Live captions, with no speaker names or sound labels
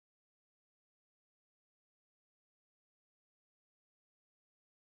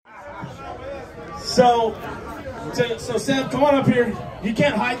So Seb, come on up here. You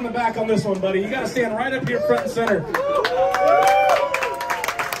can't hide in the back on this one, buddy. You got to stand right up here front and center.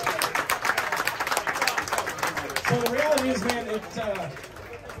 So the reality is, man, it's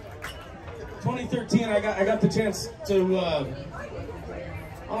 2013. I got the chance to. I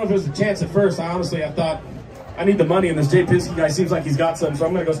don't know if it was a chance at first. I thought I need the money, and this Jay Pinsky guy seems like he's got some, so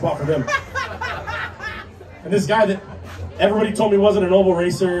I'm gonna go spot for him. And this guy that everybody told me wasn't an oval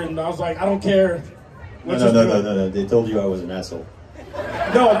racer, and I was like, I don't care. No. They told you I was an asshole.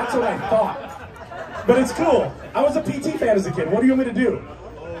 No, that's what I thought. But it's cool. I was a PT fan as a kid. What do you want me to do?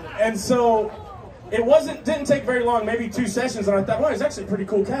 And so it didn't take very long, maybe 2 sessions, and I thought, well, he's actually a pretty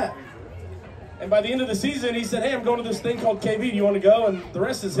cool cat. And by the end of the season, he said, hey, I'm going to this thing called KV. Do you want to go? And the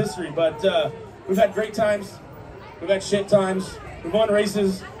rest is history. But we've had great times. We've had shit times. We've won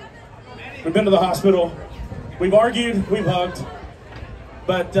races. We've been to the hospital. We've argued. We've hugged.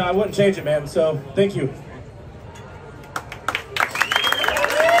 But I wouldn't change it, man. So thank you.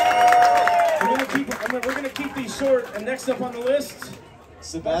 We're going to keep these short. And next up on the list,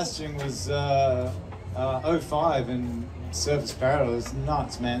 Sebastien was 05 in Surface Parallel. It's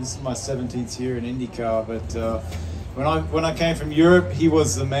nuts, man. This is my 17th year in IndyCar. But when I came from Europe, he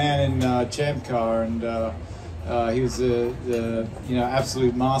was the man in Champ Car, and he was the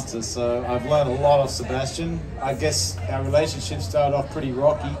absolute master. So I've learned a lot of Sebastien. I guess our relationship started off pretty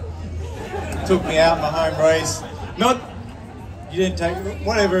rocky. Took me out in my home race. You didn't take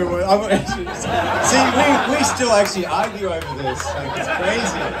whatever it was. See, we still actually argue over this. Like, it's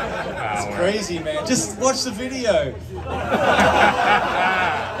crazy. It's crazy, man. Just watch the video.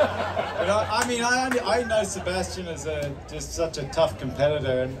 I know Sebastien as just such a tough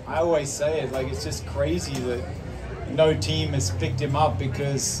competitor, and I always say it, like, it's just crazy that no team has picked him up,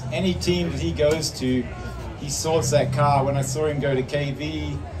 because any team that he goes to, he sorts that car. When I saw him go to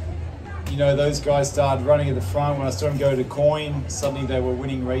KV, those guys started running at the front. When I saw him go to Coin, suddenly they were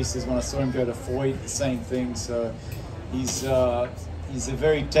winning races. When I saw him go to Foyt, the same thing. So he's a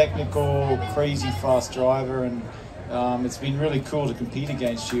very technical, crazy fast driver, and it's been really cool to compete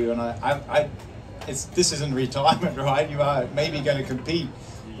against you. And this isn't retirement, right? You are maybe going to compete.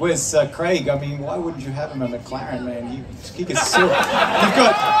 Where's Craig? I mean, why wouldn't you have him in McLaren, man? He could still.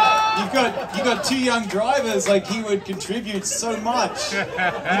 You've got 2 young drivers. Like, he would contribute so much. He'd be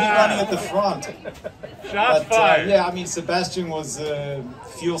running at the front. Shots fired. Yeah, I mean, Sebastien was a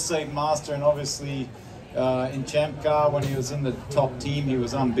fuel save master, and obviously in Champ Car, when he was in the top team, he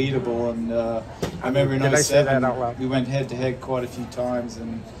was unbeatable. And I remember in 07, we went head to head quite a few times,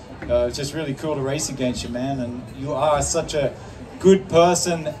 and it's just really cool to race against you, man. And you are such a good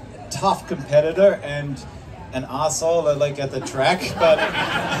person, tough competitor, and an arsehole like at the track, but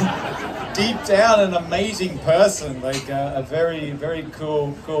deep down an amazing person, like a very, very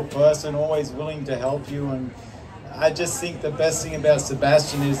cool person, always willing to help you. And I just think the best thing about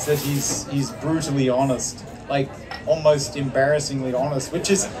Sebastien is that he's brutally honest, like almost embarrassingly honest,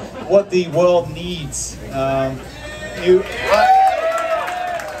 which is what the world needs. I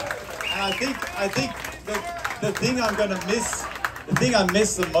think the thing I'm going to miss. The thing I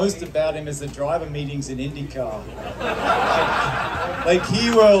miss the most about him is the driver meetings in IndyCar. Like he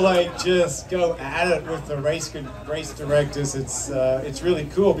will just go at it with the race directors. It's really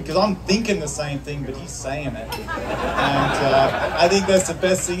cool, because I'm thinking the same thing, but he's saying it. And I think that's the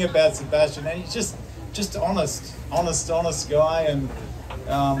best thing about Sebastien. And he's just honest guy. And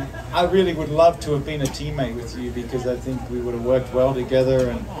I really would love to have been a teammate with you, because I think we would have worked well together.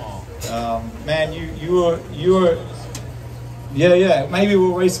 And man, you were. Yeah, maybe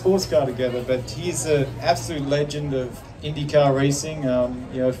we'll race sports car together, but he's an absolute legend of IndyCar racing,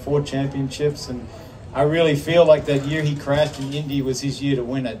 4 championships, and I really feel like that year he crashed in Indy was his year to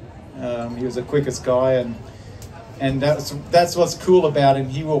win it. He was the quickest guy, and that's what's cool about him.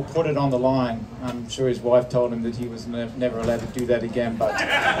 He will put it on the line. I'm sure his wife told him that he was never allowed to do that again, but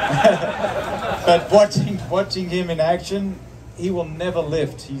but watching him in action, he will never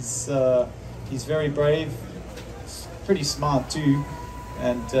lift. He's very brave. Pretty smart too,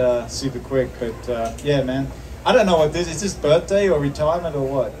 and super quick. But yeah, man, I don't know what this is. This birthday or retirement or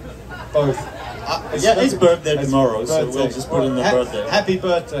what? Both. Yeah, his birthday tomorrow, so we'll just put in the birthday. Happy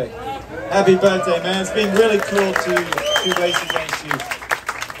birthday, man! It's been really cool to race against you.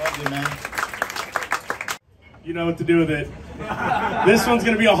 Love you, man. You know what to do with it. This one's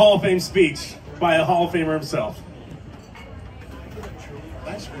going to be a Hall of Fame speech by a Hall of Famer himself.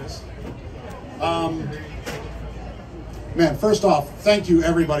 Thanks, Chris. Man, first off, thank you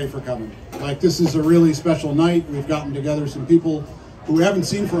everybody for coming. Like, this is a really special night. We've gotten together some people who we haven't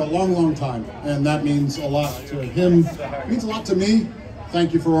seen for a long, long time, and that means a lot to him. It means a lot to me.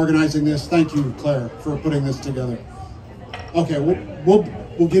 Thank you for organizing this. Thank you, Claire, for putting this together. Okay,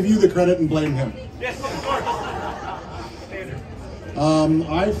 we'll give you the credit and blame him. Yes, of course.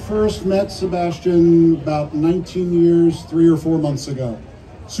 I first met Sebastien about 19 years, 3 or 4 months ago.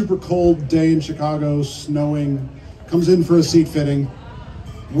 Super cold day in Chicago, snowing, comes in for a seat fitting.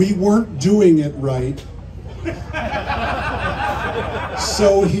 We weren't doing it right.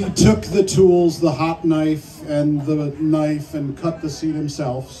 So he took the tools, the hot knife and the knife, and cut the seat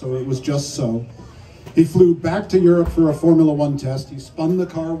himself, so it was just so. He flew back to Europe for a Formula One test. He spun the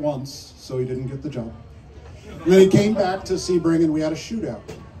car once, so he didn't get the job. And then he came back to Sebring and we had a shootout.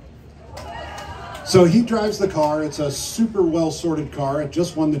 So he drives the car. It's a super well-sorted car. It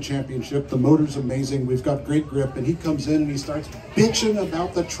just won the championship. The motor's amazing. We've got great grip. And he comes in and he starts bitching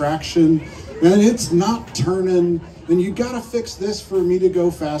about the traction. And it's not turning. And you gotta fix this for me to go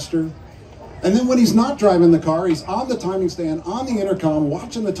faster. And then when he's not driving the car, he's on the timing stand, on the intercom,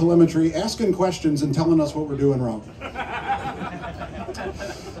 watching the telemetry, asking questions and telling us what we're doing wrong.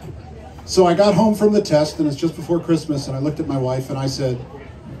 So I got home from the test, and it's just before Christmas, and I looked at my wife and I said,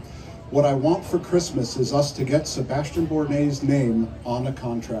 what I want for Christmas is us to get Sebastien Bourdais' name on a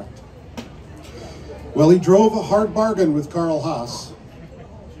contract. Well, he drove a hard bargain with Carl Haas.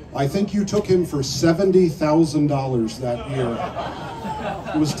 I think you took him for $70,000 that year.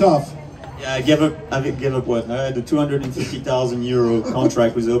 It was tough. Yeah, I gave up what? The 250,000 euro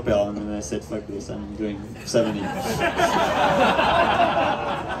contract with Opel, and then I said, fuck this, I'm doing 70.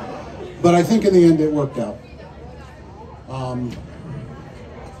 But I think in the end it worked out.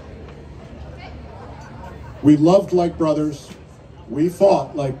 We loved like brothers. We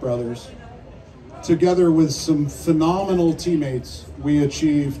fought like brothers. Together with some phenomenal teammates, we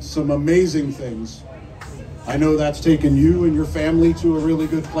achieved some amazing things. I know that's taken you and your family to a really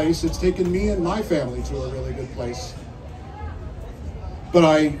good place. It's taken me and my family to a really good place. But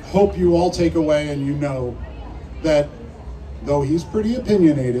I hope you all take away and you know that though he's pretty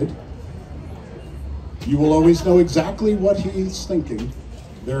opinionated, you will always know exactly what he's thinking.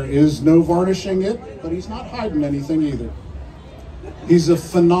 There is no varnishing it, but he's not hiding anything either. He's a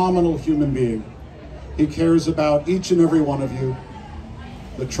phenomenal human being. He cares about each and every one of you.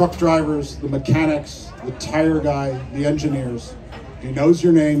 The truck drivers, the mechanics, the tire guy, the engineers. He knows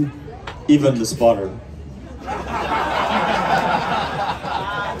your name. Even the spotter. You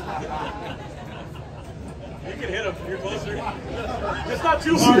can hit him. You're closer. Just not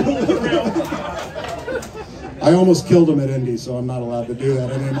too hard. I almost killed him at Indy, so I'm not allowed to do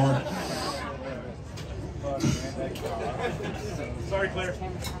that anymore. Sorry, Claire.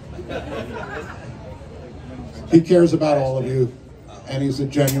 He cares about all of you, and he's a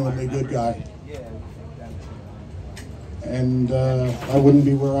genuinely good guy. And I wouldn't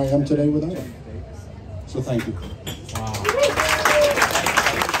be where I am today without him. So thank you. Wow.